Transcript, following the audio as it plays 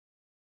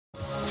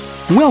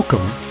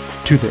Welcome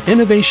to the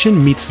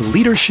Innovation Meets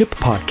Leadership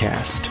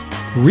podcast.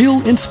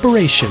 Real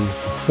inspiration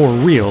for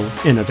real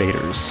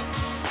innovators.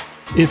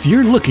 If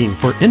you're looking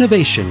for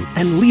innovation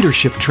and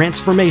leadership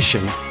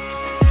transformation,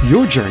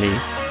 your journey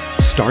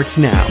starts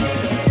now.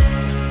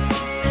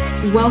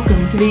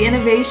 Welcome to the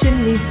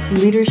Innovation Meets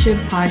Leadership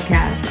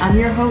podcast. I'm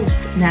your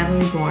host,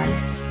 Natalie Bourne.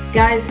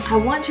 Guys, I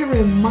want to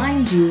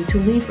remind you to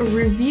leave a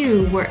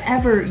review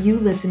wherever you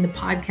listen to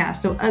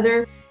podcasts so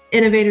other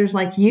innovators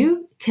like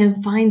you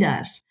can find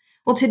us.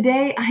 Well,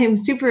 today I am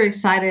super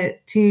excited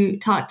to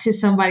talk to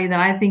somebody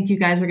that I think you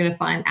guys are going to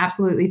find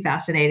absolutely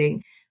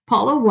fascinating.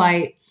 Paula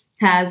White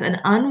has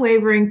an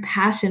unwavering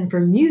passion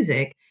for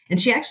music, and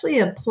she actually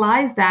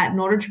applies that in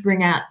order to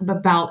bring out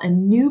about a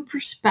new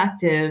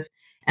perspective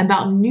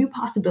about new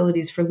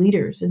possibilities for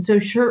leaders. And so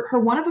her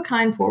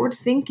one-of-a-kind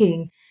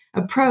forward-thinking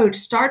approach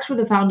starts with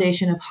a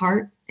foundation of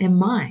heart and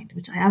mind,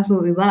 which I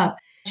absolutely love.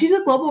 She's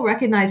a global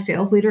recognized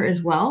sales leader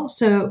as well.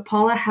 So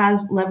Paula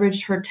has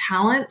leveraged her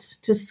talents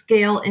to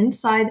scale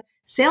inside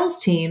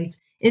sales teams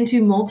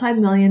into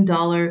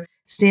multi-million-dollar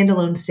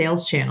standalone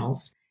sales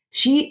channels.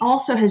 She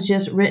also has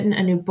just written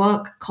a new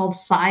book called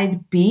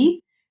Side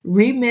B,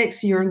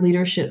 Remix Your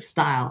Leadership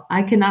Style.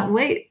 I cannot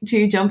wait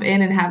to jump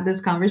in and have this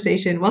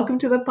conversation. Welcome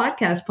to the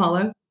podcast,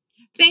 Paula.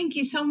 Thank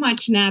you so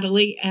much,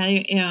 Natalie.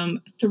 I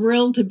am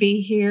thrilled to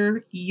be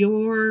here.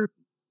 Your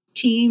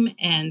team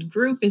and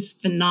group is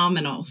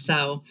phenomenal,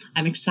 so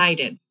I'm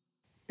excited.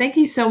 Thank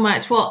you so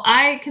much. Well,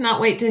 I cannot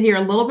wait to hear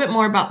a little bit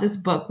more about this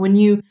book. When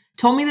you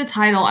told me the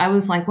title, I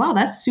was like, wow,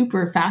 that's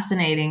super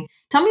fascinating.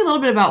 Tell me a little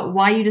bit about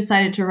why you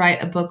decided to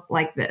write a book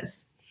like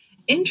this.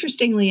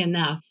 Interestingly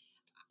enough,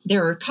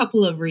 there are a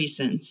couple of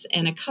reasons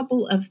and a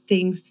couple of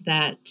things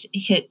that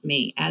hit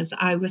me as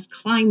I was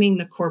climbing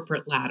the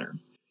corporate ladder.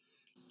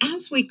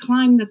 As we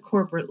climb the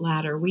corporate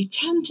ladder, we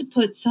tend to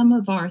put some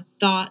of our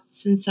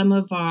thoughts and some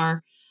of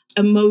our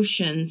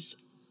emotions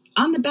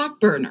on the back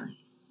burner,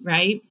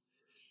 right?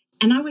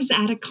 And I was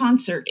at a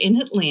concert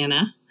in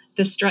Atlanta,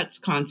 the Struts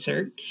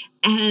concert,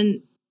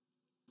 and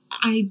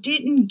I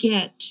didn't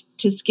get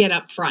to get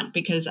up front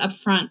because up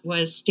front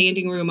was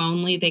standing room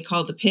only. They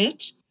call the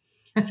pit.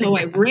 So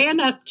I ran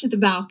up to the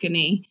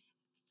balcony,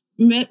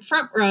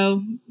 front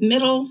row,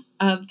 middle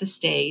of the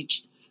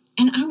stage,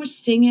 and I was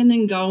singing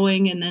and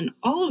going. And then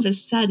all of a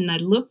sudden I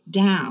looked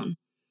down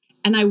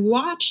and I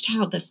watched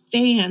how the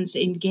fans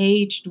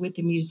engaged with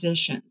the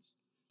musicians.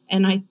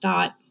 And I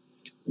thought,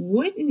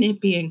 wouldn't it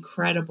be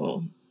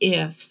incredible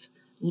if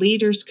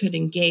leaders could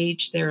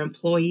engage their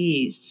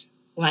employees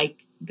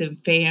like the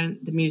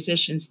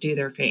musicians do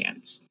their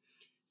fans?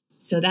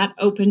 So that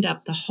opened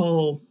up the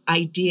whole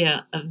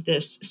idea of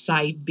this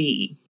Side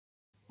B.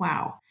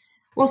 Wow.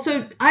 Well,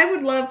 so I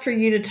would love for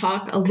you to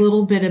talk a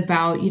little bit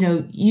about,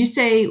 you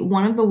say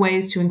one of the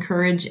ways to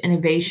encourage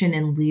innovation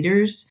in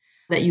leaders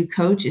that you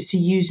coach is to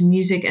use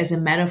music as a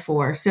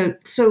metaphor. So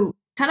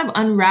kind of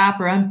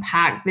unwrap or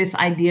unpack this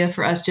idea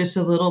for us just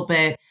a little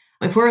bit.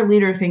 If we're a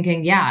leader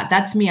thinking, yeah,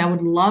 that's me, I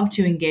would love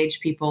to engage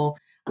people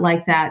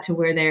like that to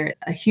where they're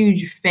a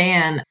huge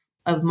fan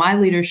of my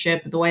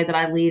leadership, the way that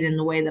I lead and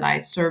the way that I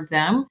serve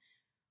them.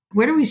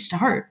 Where do we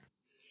start?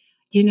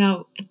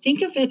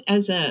 Think of it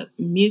as a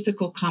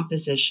musical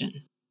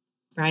composition,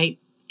 right?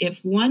 If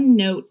one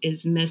note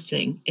is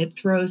missing, it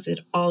throws it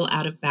all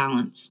out of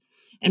balance.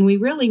 And we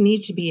really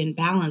need to be in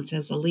balance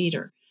as a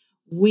leader.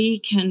 We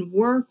can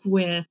work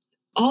with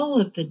all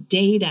of the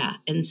data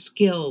and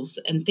skills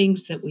and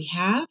things that we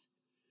have.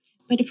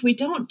 But if we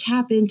don't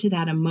tap into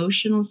that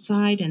emotional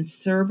side and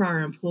serve our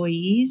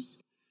employees,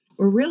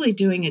 we're really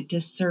doing a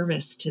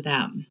disservice to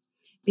them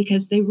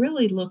because they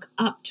really look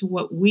up to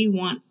what we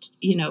want,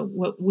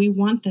 what we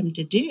want them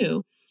to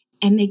do.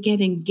 And they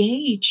get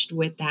engaged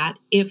with that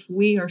if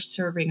we are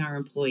serving our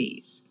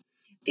employees.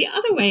 The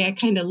other way I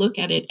kind of look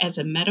at it as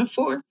a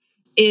metaphor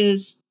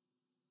is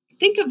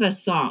think of a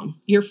song,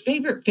 your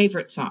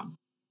favorite song.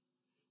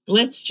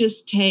 Let's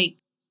just take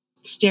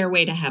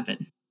Stairway to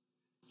Heaven.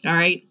 All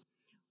right.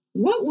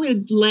 What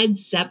would Led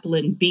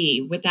Zeppelin be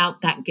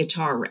without that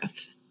guitar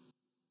riff?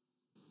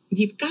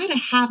 You've got to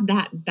have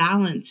that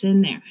balance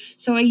in there.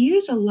 So I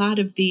use a lot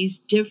of these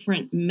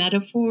different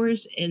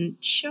metaphors in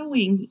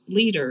showing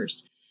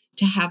leaders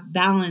to have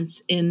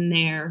balance in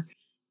their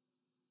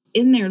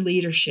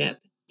leadership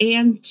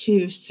and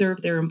to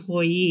serve their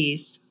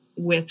employees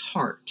with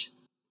heart.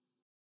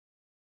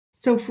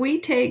 So if we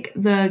take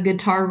the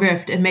guitar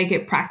riff and make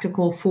it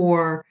practical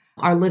for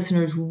our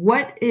listeners,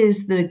 what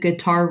is the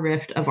guitar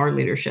riff of our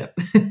leadership?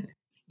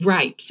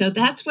 Right. So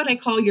that's what I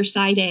call your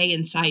side A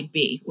and side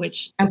B,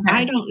 which Okay.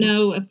 I don't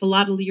know if a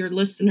lot of your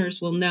listeners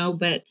will know,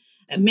 but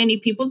many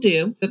people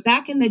do. But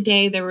back in the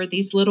day, there were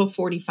these little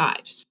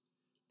 45s.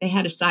 They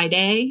had a side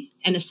A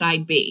and a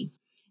side B.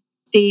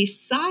 The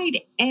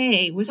side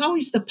A was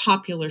always the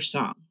popular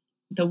song,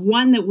 the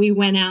one that we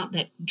went out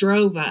that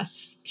drove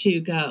us to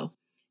go.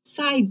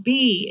 Side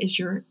B is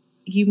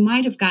you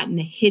might have gotten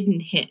a hidden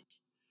hit.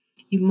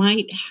 You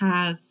might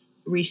have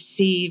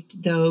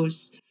received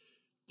those,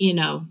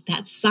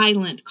 that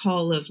silent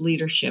call of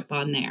leadership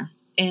on there.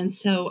 And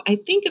so I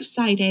think of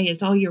side A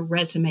as all your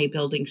resume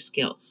building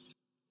skills.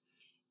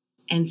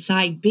 And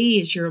side B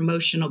is your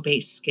emotional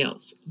based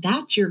skills.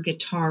 That's your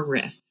guitar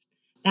riff.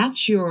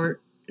 That's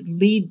your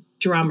lead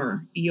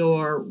drummer,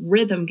 your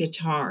rhythm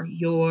guitar,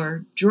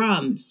 your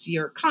drums,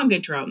 your conga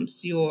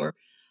drums, your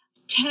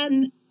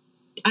 10,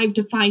 I've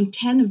defined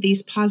 10 of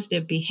these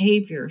positive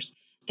behaviors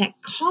that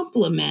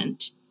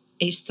complement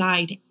a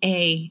side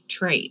A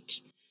trait.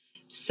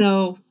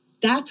 So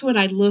that's what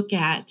I look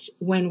at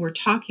when we're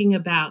talking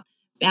about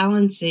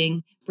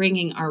balancing,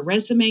 bringing our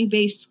resume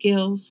based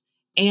skills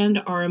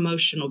and our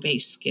emotional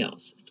based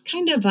skills. It's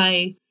kind of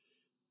a,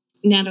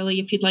 Natalie,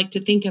 if you'd like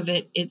to think of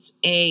it, it's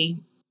a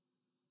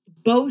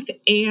both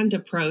and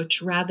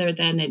approach rather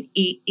than an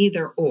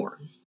either or.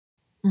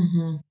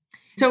 Mm-hmm.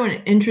 So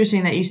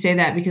interesting that you say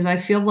that, because I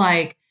feel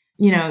like,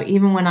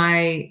 even when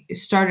I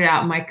started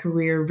out my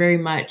career, very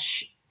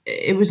much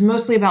it was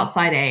mostly about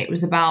side A. It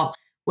was about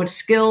what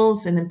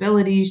skills and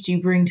abilities do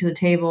you bring to the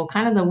table,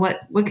 kind of the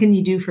what can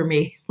you do for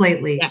me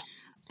lately?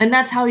 Yes. And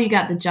that's how you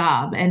got the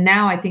job. And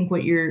now I think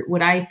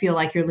what I feel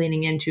like you're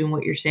leaning into and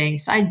what you're saying,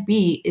 side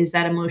B is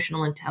that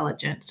emotional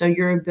intelligence. So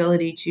your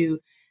ability to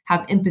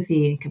have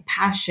empathy and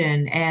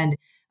compassion and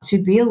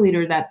to be a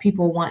leader that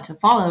people want to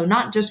follow,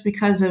 not just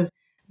because of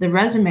the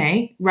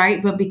resume,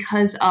 right? But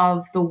because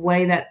of the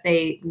way that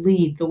they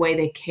lead, the way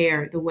they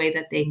care, the way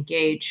that they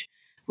engage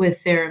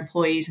with their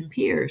employees and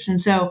peers. And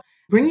so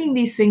bringing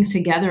these things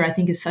together, I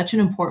think, is such an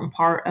important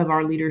part of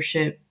our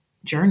leadership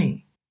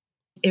journey.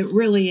 It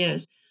really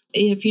is.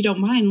 If you don't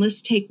mind,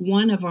 let's take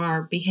one of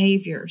our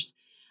behaviors.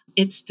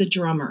 It's the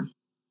drummer.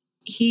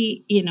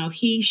 He,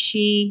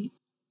 she,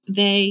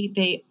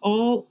 they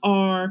all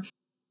are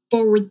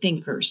forward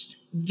thinkers,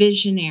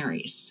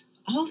 visionaries,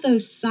 all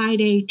those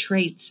side A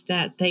traits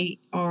that they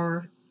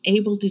are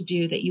able to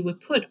do that you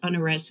would put on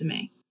a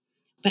resume.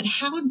 But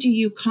how do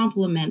you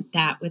complement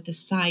that with a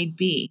side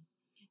B?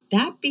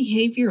 That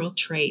behavioral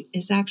trait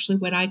is actually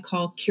what I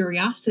call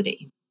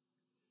curiosity.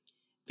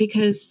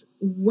 Because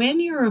when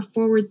you're a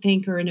forward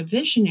thinker and a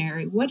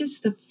visionary, what is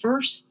the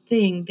first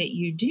thing that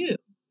you do?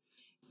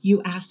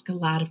 You ask a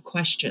lot of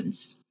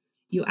questions.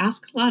 You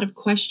ask a lot of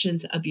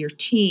questions of your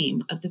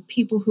team, of the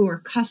people who are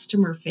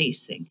customer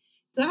facing.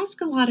 You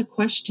ask a lot of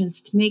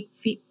questions to make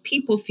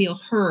people feel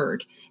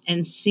heard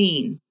and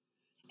seen.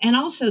 And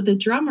also, the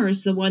drummer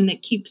is the one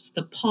that keeps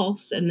the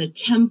pulse and the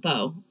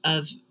tempo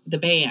of the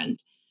band.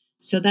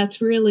 So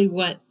that's really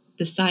what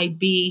the side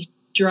B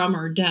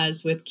drummer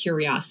does with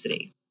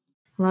curiosity.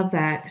 Love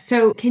that.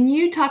 So, can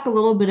you talk a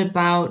little bit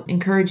about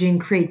encouraging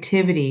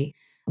creativity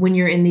when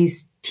you're in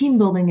these team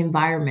building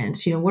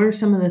environments? What are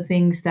some of the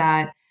things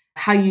that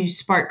how you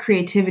spark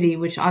creativity,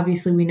 which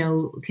obviously we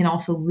know can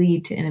also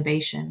lead to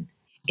innovation?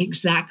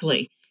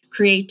 Exactly.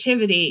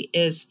 Creativity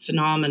is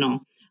phenomenal.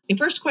 The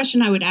first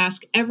question I would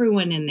ask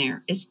everyone in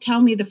there is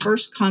tell me the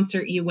first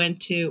concert you went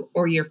to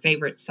or your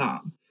favorite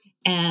song.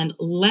 And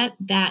let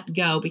that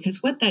go,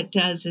 because what that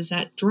does is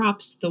that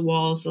drops the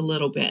walls a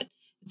little bit.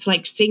 It's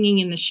like singing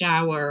in the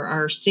shower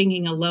or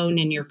singing alone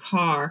in your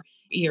car.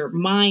 Your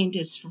mind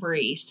is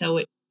free. So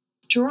it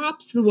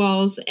drops the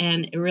walls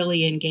and it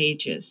really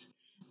engages.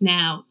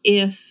 Now,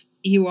 if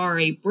you are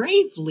a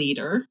brave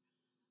leader,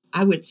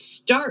 I would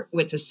start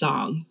with a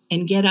song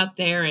and get up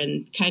there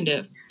and kind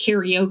of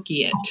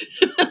karaoke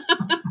it.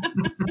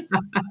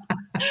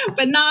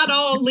 But not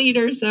all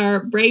leaders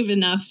are brave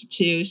enough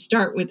to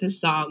start with a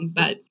song,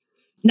 but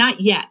not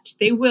yet.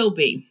 They will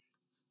be.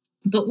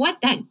 But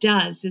what that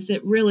does is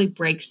it really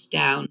breaks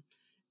down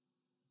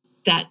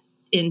that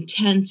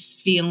intense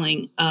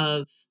feeling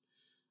of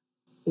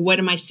what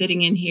am I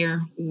sitting in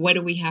here? What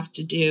do we have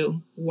to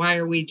do? Why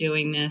are we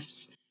doing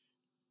this?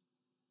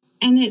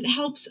 And it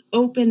helps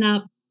open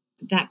up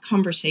that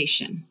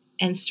conversation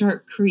and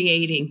start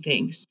creating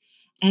things.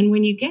 And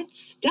when you get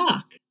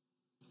stuck,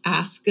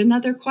 ask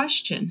another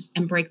question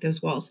and break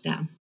those walls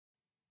down.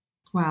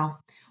 Wow.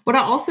 What I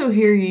also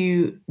hear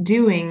you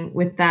doing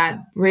with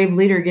that brave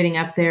leader getting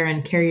up there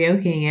and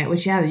karaokeing it,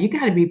 which, yeah, you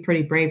got to be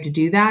pretty brave to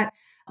do that.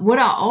 What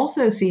I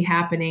also see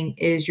happening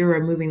is you're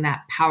removing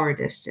that power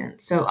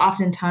distance. So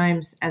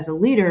oftentimes as a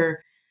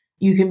leader,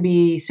 you can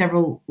be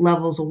several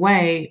levels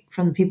away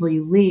from the people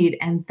you lead,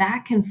 and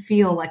that can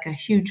feel like a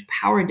huge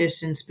power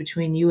distance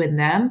between you and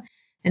them.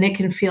 And it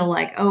can feel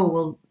like, oh,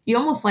 well, you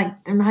almost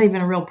like they're not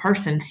even a real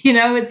person.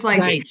 It's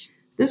like Right.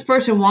 this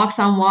person walks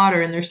on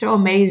water and they're so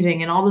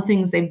amazing and all the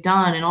things they've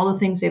done and all the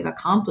things they've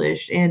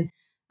accomplished. And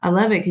I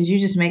love it because you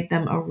just make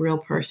them a real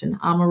person.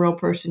 I'm a real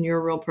person. You're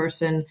a real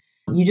person.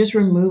 You just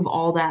remove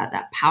all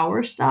that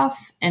power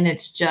stuff, and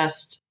it's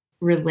just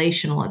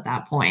relational at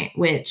that point,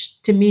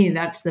 which to me,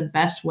 that's the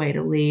best way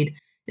to lead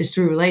is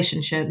through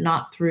relationship,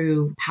 not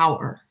through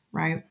power,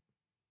 right?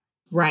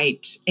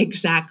 Right.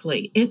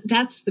 Exactly.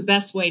 That's the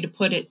best way to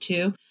put it,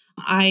 too.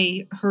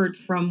 I heard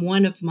from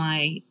one of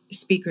my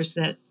speakers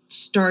that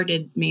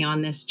started me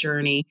on this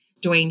journey,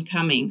 Dwayne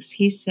Cummings.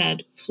 He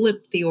said,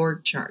 flip the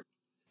org chart,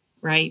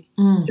 right?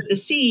 So Mm. the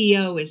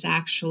CEO is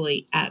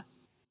actually at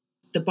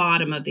the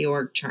bottom of the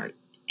org chart,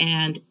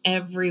 and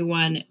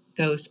everyone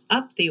goes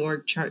up the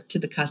org chart to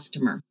the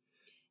customer.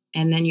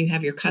 And then you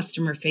have your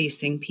customer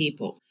facing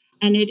people.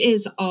 And it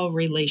is all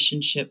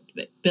relationship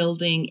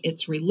building.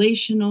 It's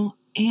relational,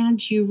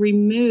 and you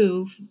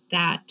remove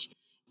that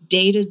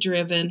data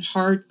driven,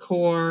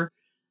 hardcore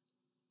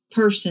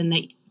person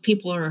that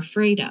people are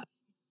afraid of.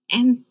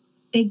 And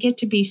they get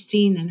to be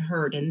seen and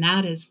heard. And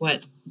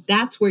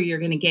that's where you're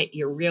going to get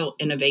your real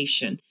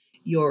innovation,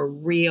 your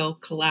real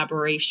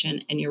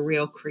collaboration, and your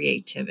real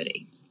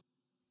creativity.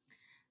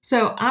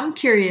 So I'm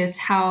curious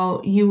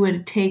how you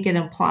would take and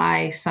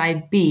apply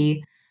side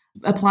B,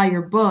 apply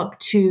your book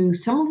to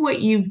some of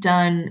what you've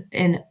done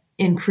and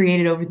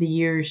created over the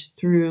years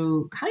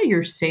through kind of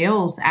your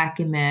sales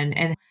acumen,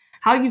 and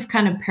how you've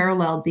kind of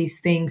paralleled these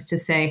things to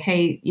say,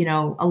 hey,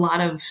 a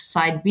lot of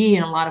side B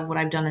and a lot of what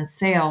I've done in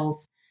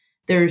sales,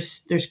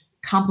 there's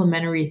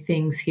complementary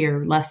things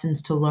here,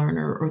 lessons to learn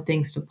or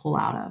things to pull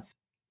out of.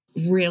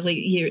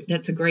 Really,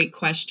 that's a great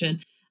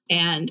question.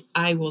 And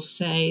I will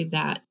say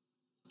that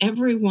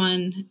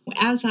everyone,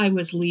 as I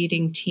was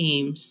leading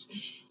teams,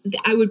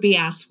 I would be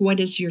asked, what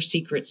is your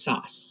secret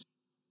sauce?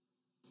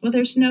 Well,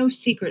 there's no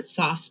secret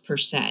sauce per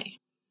se,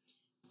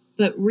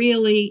 but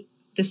really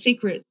the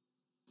secret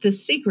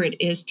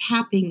is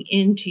tapping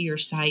into your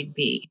side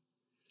B,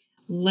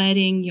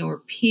 letting your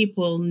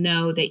people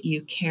know that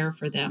you care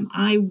for them.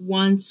 I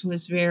once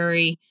was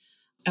very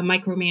a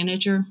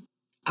micromanager.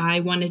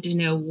 I wanted to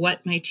know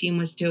what my team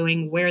was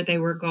doing, where they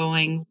were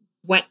going,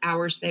 what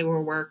hours they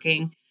were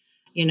working,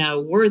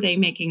 were they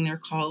making their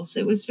calls?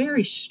 It was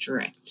very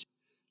strict.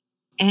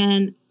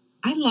 And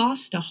I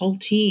lost a whole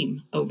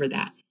team over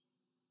that.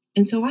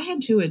 And so I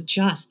had to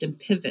adjust and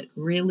pivot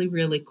really,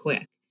 really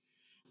quick.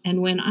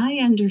 And when I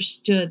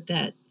understood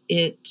that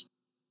it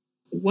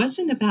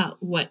wasn't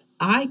about what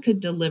I could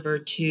deliver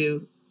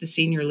to the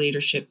senior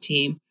leadership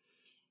team,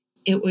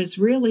 it was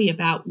really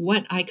about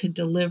what I could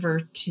deliver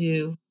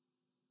to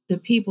the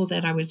people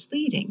that I was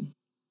leading.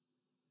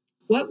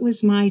 What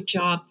was my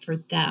job for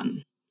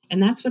them?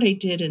 And that's what I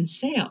did in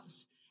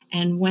sales.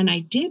 And when I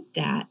did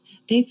that,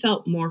 they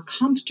felt more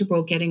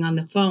comfortable getting on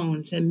the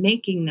phones and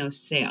making those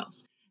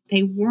sales.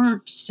 They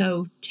weren't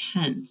so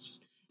tense.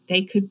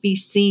 They could be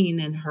seen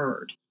and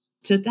heard.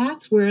 So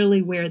that's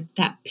really where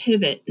that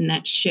pivot and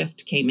that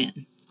shift came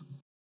in.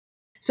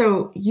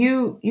 So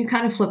you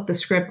kind of flipped the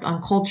script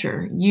on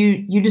culture.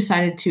 You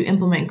decided to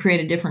implement and create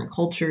a different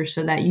culture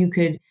so that you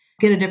could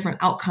get a different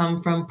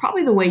outcome from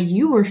probably the way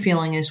you were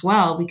feeling as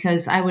well.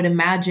 Because I would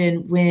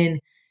imagine when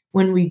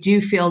we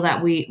do feel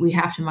that we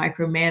have to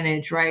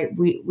micromanage, right?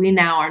 We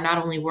now are not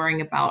only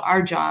worrying about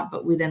our job,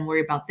 but we then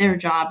worry about their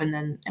job and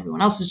then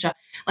everyone else's job.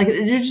 Like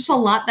there's just a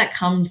lot that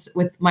comes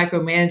with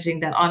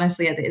micromanaging that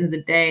honestly at the end of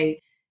the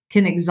day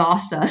can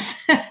exhaust us.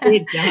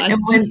 It and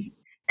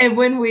does.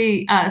 when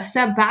we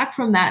step back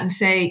from that and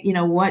say,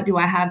 what do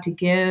I have to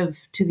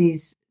give to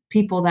these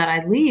people that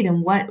I lead,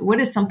 and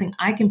what is something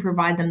I can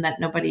provide them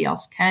that nobody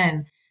else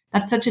can?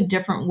 That's such a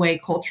different way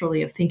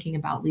culturally of thinking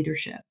about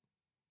leadership.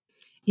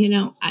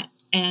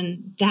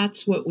 And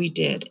that's what we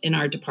did in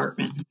our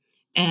department.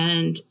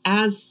 And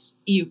as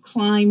you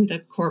climb the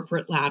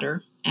corporate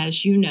ladder,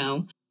 as you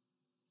know,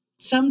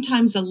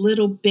 sometimes a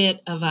little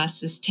bit of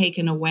us is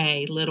taken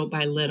away little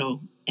by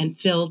little and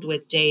filled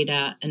with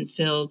data and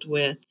filled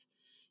with,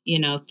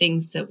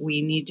 things that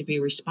we need to be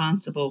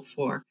responsible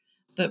for.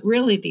 But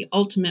really, the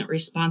ultimate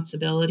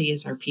responsibility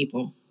is our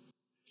people.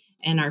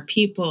 And our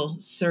people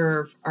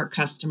serve our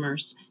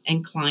customers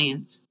and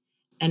clients.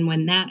 And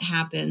when that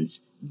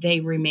happens,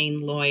 they remain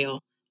loyal,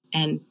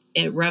 and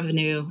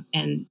revenue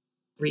and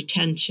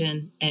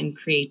retention and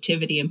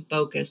creativity and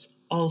focus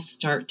all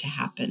start to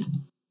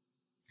happen.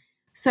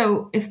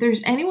 So, if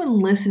there's anyone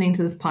listening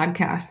to this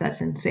podcast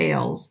that's in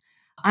sales,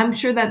 I'm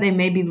sure that they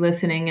may be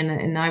listening,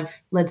 and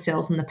I've led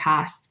sales in the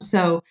past.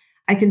 So,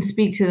 I can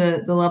speak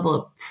to the level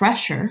of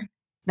pressure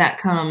that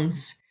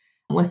comes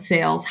with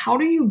sales. How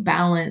do you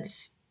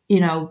balance,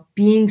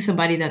 being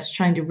somebody that's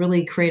trying to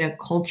really create a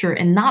culture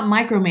and not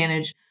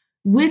micromanage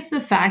with the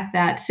fact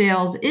that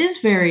sales is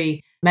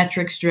very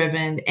metrics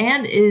driven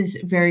and is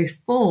very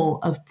full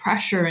of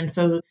pressure? And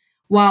so,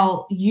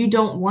 while you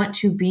don't want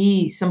to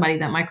be somebody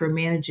that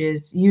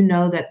micromanages, you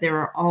know that there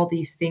are all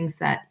these things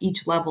that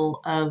each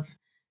level of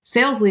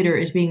sales leader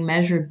is being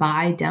measured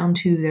by down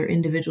to their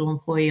individual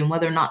employee and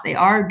whether or not they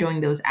are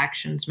doing those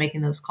actions,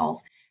 making those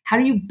calls. How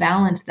do you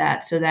balance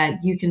that so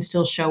that you can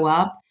still show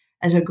up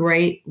as a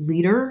great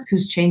leader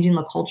who's changing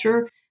the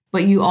culture,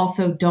 but you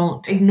also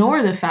don't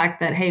ignore the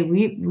fact that, hey,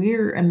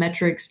 we're a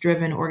metrics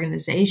driven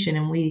organization,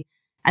 and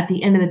at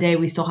the end of the day,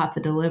 we still have to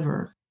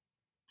deliver.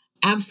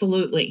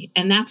 Absolutely.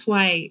 And that's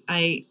why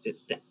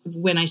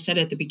when I said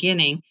at the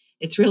beginning,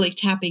 it's really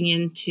tapping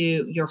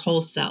into your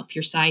whole self,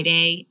 your side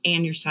A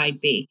and your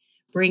side B,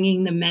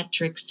 bringing the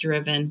metrics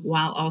driven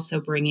while also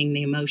bringing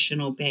the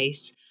emotional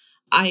base.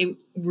 I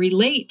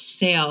relate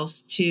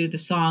sales to the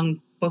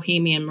song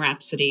Bohemian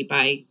Rhapsody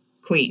by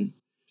Queen,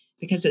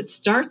 because it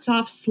starts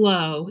off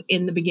slow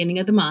in the beginning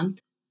of the month,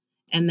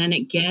 and then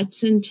it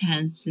gets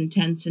intense,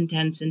 intense,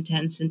 intense,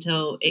 intense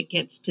until it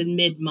gets to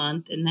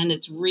mid-month, and then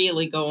it's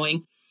really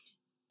going.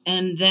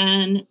 and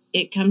then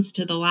it comes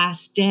to the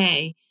last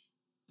day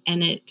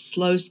and it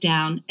slows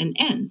down and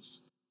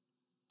ends.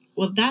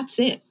 Well, that's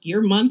it.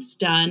 Your month's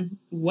done.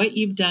 What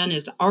you've done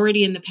is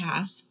already in the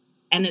past,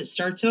 and it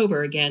starts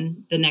over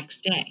again the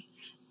next day.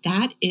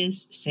 That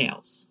is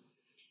sales.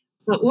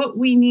 But what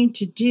we need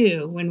to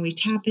do when we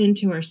tap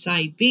into our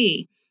side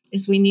B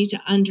is we need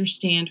to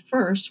understand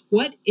first,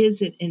 what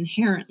is it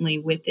inherently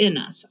within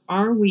us?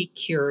 Are we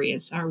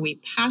curious? Are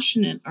we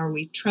passionate? Are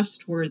we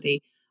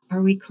trustworthy?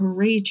 Are we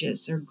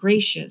courageous or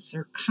gracious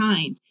or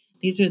kind?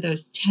 These are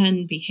those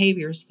 10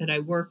 behaviors that I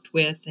worked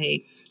with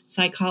a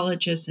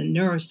psychologist and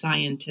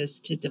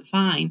neuroscientist to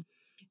define.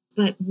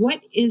 But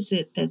what is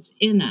it that's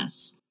in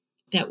us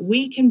that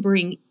we can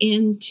bring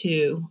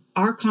into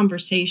our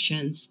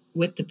conversations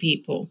with the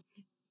people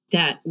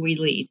that we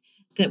lead,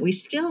 that we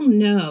still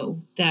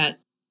know that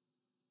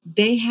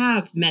they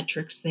have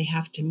metrics they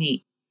have to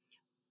meet?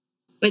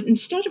 But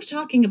instead of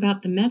talking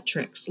about the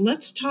metrics,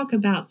 let's talk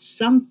about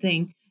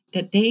something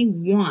that they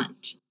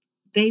want.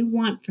 They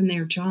want from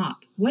their job.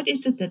 What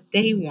is it that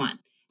they want?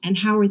 And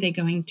how are they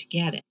going to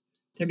get it?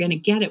 They're going to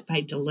get it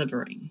by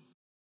delivering.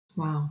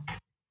 Wow.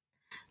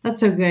 That's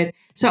so good.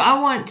 So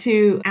I want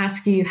to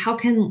ask you, how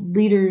can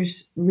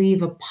leaders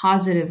leave a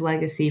positive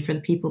legacy for the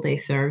people they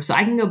serve? So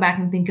I can go back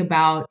and think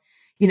about,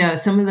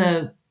 some of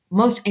the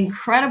most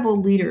incredible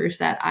leaders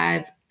that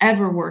I've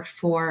ever worked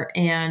for.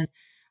 And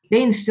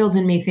they instilled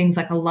in me things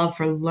like a love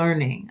for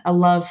learning, a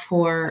love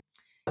for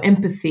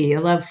empathy,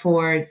 a love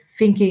for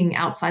thinking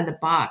outside the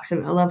box, a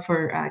love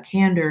for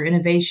candor,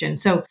 innovation.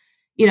 So,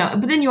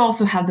 but then you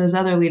also have those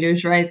other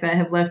leaders, right, that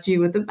have left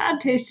you with a bad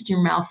taste in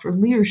your mouth for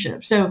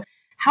leadership. So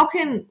how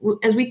can,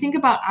 as we think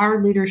about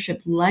our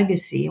leadership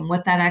legacy and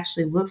what that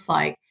actually looks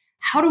like,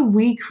 how do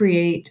we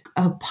create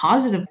a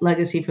positive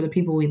legacy for the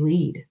people we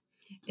lead?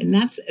 And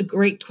that's a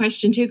great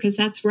question, too, because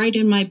that's right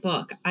in my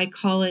book. I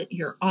call it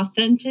your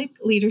authentic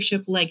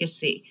leadership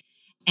legacy.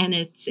 And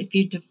it's, if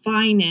you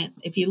define it,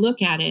 if you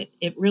look at it,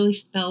 it really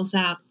spells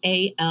out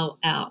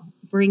ALL,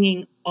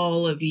 bringing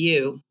all of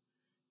you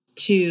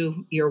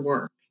to your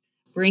work,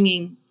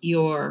 bringing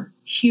your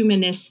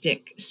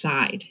humanistic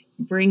side,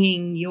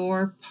 bringing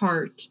your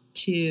part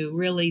to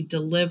really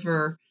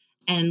deliver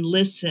and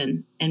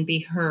listen and be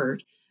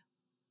heard.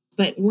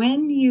 But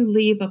when you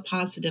leave a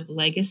positive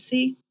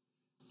legacy,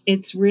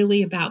 it's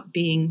really about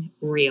being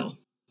real.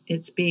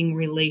 It's being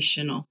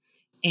relational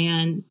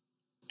and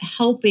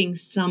helping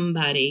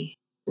somebody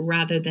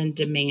rather than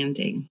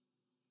demanding.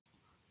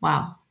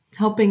 Wow.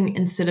 Helping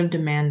instead of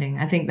demanding.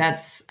 I think that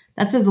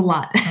says a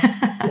lot.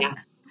 Yeah.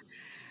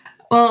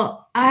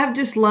 Well, I have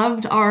just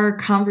loved our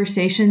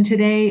conversation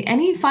today.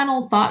 Any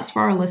final thoughts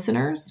for our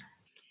listeners?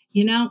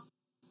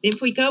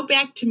 If we go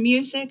back to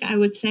music, I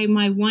would say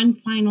my one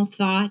final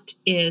thought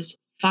is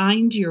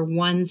find your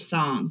one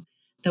song,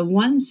 the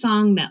one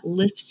song that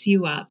lifts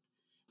you up,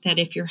 that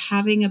if you're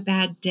having a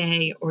bad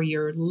day or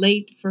you're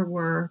late for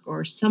work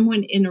or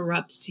someone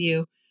interrupts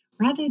you,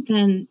 rather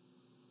than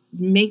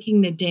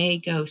making the day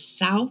go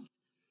south,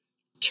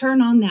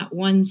 turn on that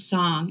one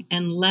song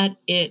and let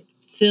it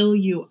fill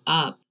you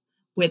up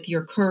with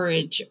your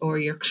courage or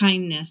your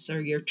kindness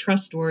or your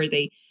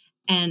trustworthy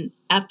and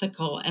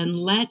ethical, and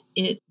let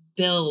it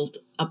build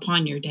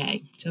upon your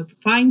day. So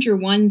find your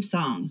one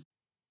song.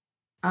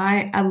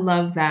 I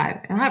love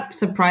that. And I'm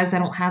surprised I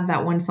don't have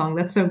that one song.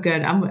 That's so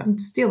good.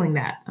 I'm stealing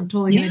that. I'm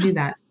totally going to do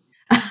that.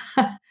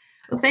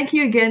 Well, thank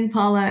you again,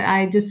 Paula.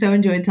 I just so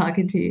enjoyed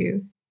talking to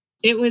you.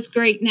 It was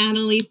great,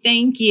 Natalie.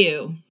 Thank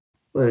you.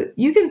 Well,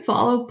 you can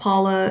follow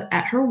Paula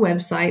at her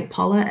website,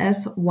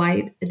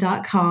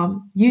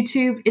 paulaswhite.com,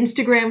 YouTube,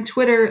 Instagram,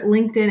 Twitter,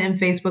 LinkedIn, and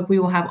Facebook. We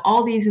will have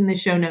all these in the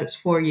show notes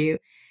for you.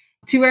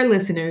 To our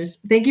listeners,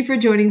 thank you for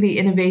joining the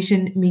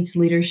Innovation Meets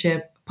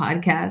Leadership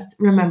podcast.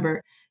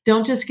 Remember,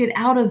 don't just get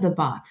out of the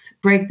box,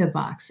 break the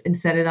box and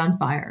set it on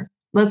fire.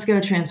 Let's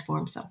go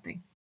transform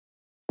something.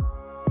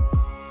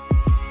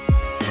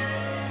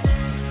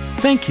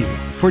 Thank you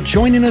for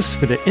joining us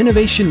for the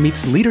Innovation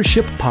Meets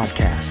Leadership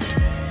podcast.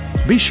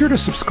 Be sure to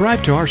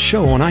subscribe to our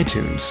show on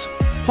iTunes.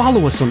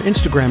 Follow us on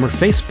Instagram or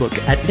Facebook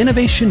at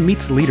Innovation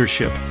Meets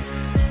Leadership,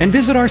 and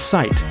visit our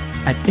site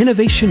at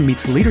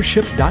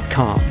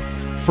innovationmeetsleadership.com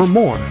for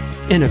more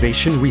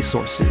innovation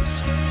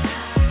resources.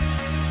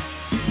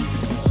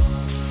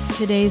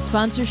 Today's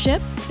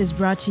sponsorship is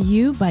brought to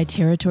you by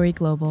Territory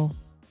Global.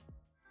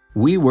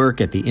 We work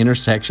at the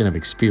intersection of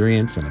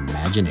experience and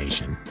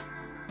imagination.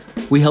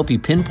 We help you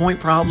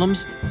pinpoint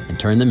problems and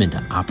turn them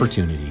into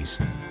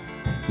opportunities.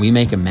 We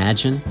make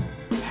imagine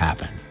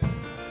happen.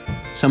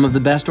 Some of the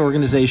best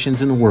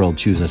organizations in the world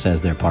choose us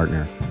as their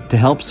partner to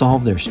help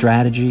solve their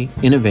strategy,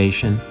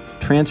 innovation,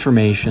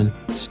 transformation,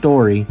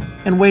 story,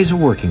 and ways of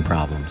working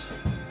problems.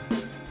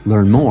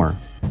 Learn more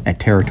at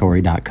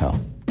territory.co.